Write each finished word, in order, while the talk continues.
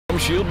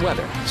Shield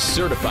weather,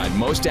 certified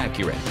most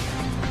accurate.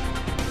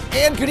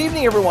 And good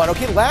evening, everyone.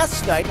 Okay,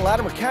 last night in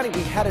Latimer County,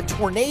 we had a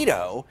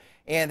tornado,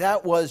 and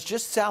that was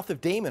just south of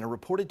Damon. A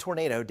reported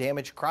tornado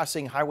damaged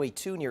crossing Highway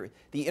 2 near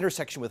the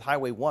intersection with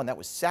Highway 1. That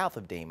was south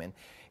of Damon.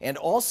 And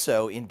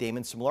also in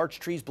Damon, some large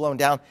trees blown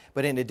down.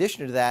 But in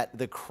addition to that,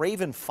 the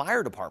Craven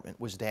Fire Department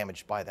was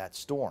damaged by that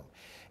storm.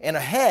 And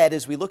ahead,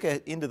 as we look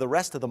into the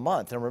rest of the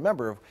month, and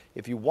remember,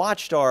 if you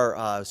watched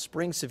our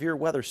spring severe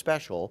weather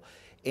special,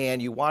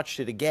 and you watched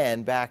it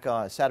again back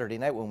on Saturday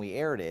night when we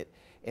aired it,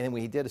 and then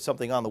we did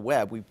something on the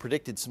web. We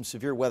predicted some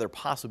severe weather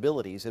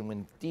possibilities, and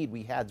indeed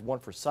we had one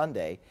for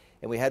Sunday,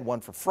 and we had one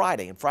for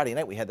Friday. And Friday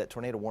night we had that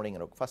tornado warning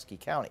in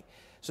Okfuskee County.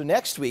 So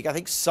next week, I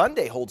think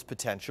Sunday holds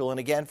potential, and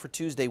again for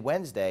Tuesday,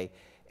 Wednesday,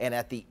 and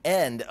at the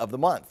end of the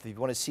month. If you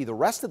want to see the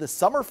rest of the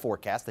summer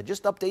forecast, I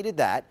just updated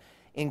that,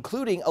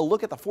 including a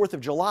look at the 4th of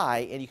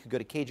July, and you can go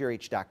to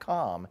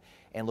KJRH.com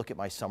and look at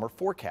my summer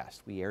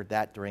forecast. We aired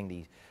that during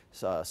the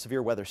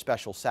severe weather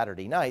special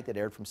Saturday night that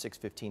aired from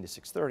 6:15 to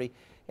 6:30,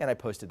 and I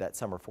posted that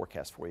summer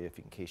forecast for you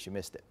in case you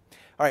missed it.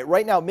 All right,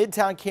 right now,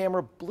 Midtown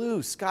camera,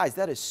 blue skies.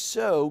 That is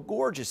so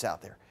gorgeous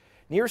out there.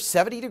 Near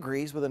 70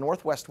 degrees with a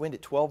northwest wind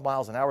at 12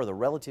 miles an hour, the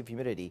relative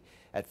humidity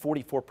at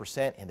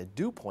 44%, and the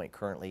dew point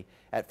currently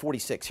at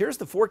 46. Here's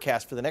the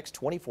forecast for the next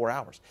 24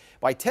 hours.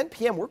 By 10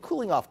 p.m., we're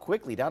cooling off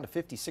quickly down to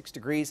 56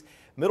 degrees.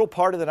 Middle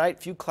part of the night,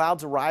 few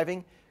clouds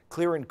arriving,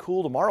 clear and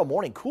cool tomorrow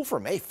morning. Cool for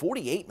May,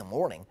 48 in the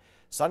morning.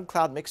 Sun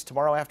cloud mix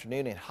tomorrow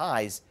afternoon and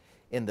highs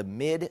in the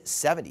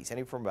mid-70s,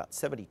 anywhere from about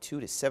 72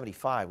 to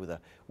 75 with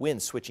a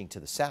wind switching to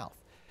the south.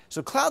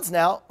 So clouds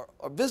now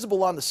are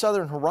visible on the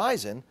southern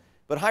horizon,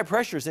 but high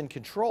pressure is in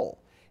control.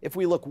 If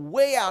we look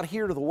way out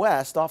here to the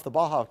west off the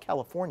Baja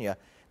California,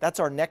 that's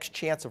our next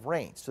chance of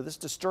rain. So this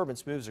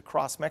disturbance moves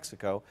across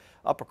Mexico,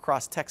 up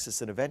across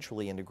Texas, and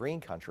eventually into green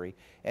country,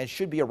 and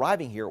should be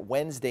arriving here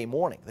Wednesday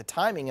morning. The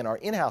timing in our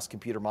in-house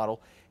computer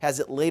model has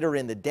it later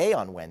in the day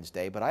on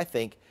Wednesday, but I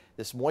think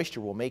this moisture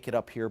will make it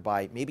up here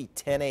by maybe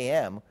 10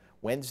 a.m.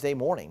 Wednesday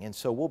morning. And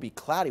so we'll be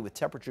cloudy with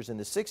temperatures in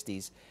the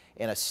 60s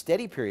and a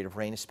steady period of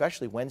rain,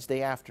 especially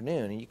Wednesday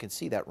afternoon. And you can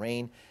see that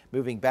rain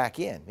moving back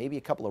in, maybe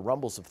a couple of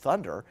rumbles of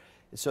thunder.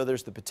 And so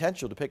there's the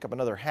potential to pick up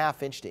another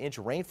 ½ inch to inch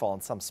of rainfall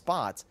in some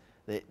spots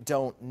that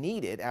don't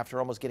need it after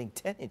almost getting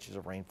 10 inches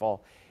of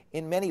rainfall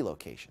in many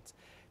locations.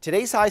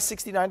 Today's high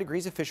 69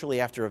 degrees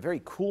officially after a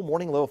very cool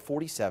morning low of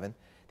 47.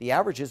 The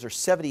averages are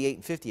 78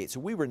 and 58. So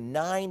we were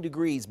 9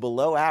 degrees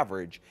below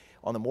average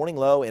on the morning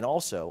low and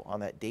also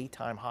on that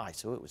daytime high.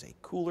 So it was a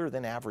cooler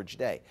than average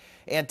day.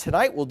 And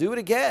tonight we'll do it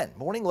again.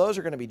 Morning lows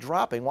are going to be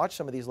dropping. Watch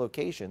some of these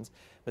locations.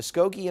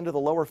 Muskogee into the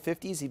lower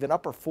 50s, even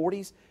upper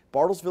 40s.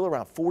 Bartlesville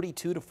around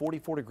 42 to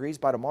 44 degrees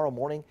by tomorrow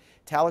morning.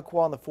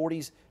 Tahlequah in the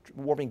 40s,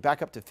 warming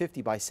back up to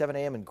 50 by 7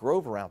 a.m. and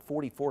Grove around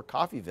 44.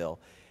 Coffeyville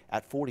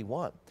at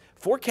 41.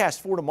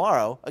 Forecast for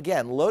tomorrow,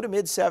 again, low to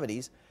mid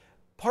 70s.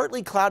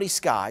 Partly cloudy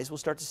skies. We'll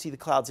start to see the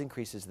clouds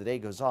increase as the day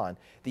goes on.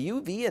 The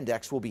UV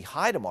index will be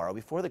high tomorrow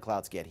before the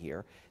clouds get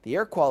here. The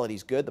air quality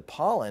is good. The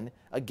pollen,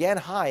 again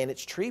high, and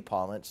it's tree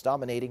pollen. It's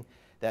dominating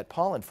that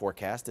pollen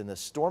forecast, and the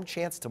storm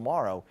chance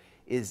tomorrow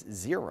is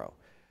 0.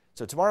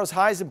 So tomorrow's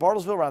highs in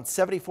Bartlesville around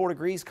 74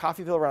 degrees,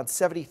 Coffeyville around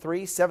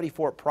 73,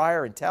 74 at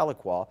Pryor and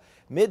Tahlequah,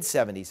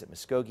 mid-70s at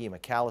Muskogee and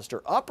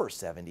McAllister, upper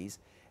 70s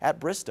at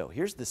Bristow.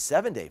 Here's the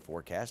 7-day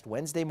forecast.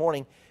 Wednesday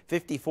morning,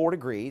 54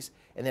 degrees,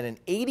 and then an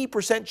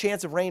 80%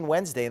 chance of rain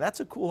Wednesday, and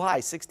that's a cool high,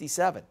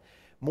 67.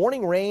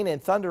 Morning rain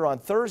and thunder on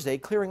Thursday,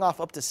 clearing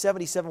off up to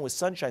 77 with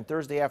sunshine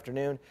Thursday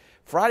afternoon.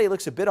 Friday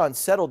looks a bit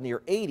unsettled,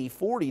 near 80,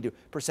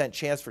 40%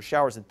 chance for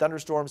showers and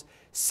thunderstorms.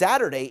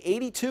 Saturday,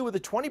 82 with a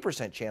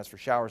 20% chance for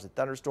showers and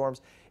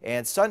thunderstorms.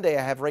 And Sunday,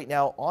 I have right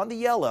now on the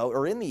yellow,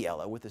 or in the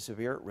yellow, with a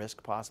severe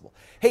risk possible.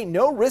 Hey,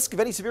 no risk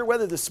of any severe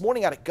weather this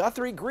morning out at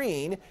Guthrie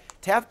Green.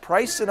 Taft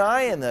Price and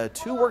I and the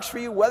 2 Works For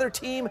You weather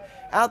team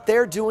out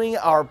there doing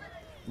our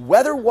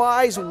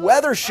Weather-Wise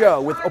weather show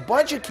with a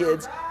bunch of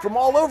kids from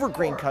all over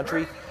green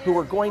country who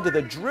are going to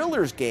the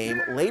Drillers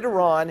game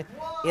later on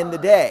in the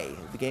day.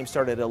 The game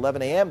started at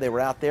 11 a.m. They were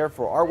out there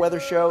for our weather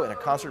show and a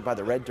concert by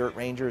the Red Dirt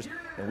Rangers,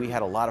 and we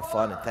had a lot of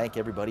fun, and thank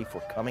everybody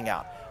for coming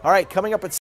out. All right, coming up at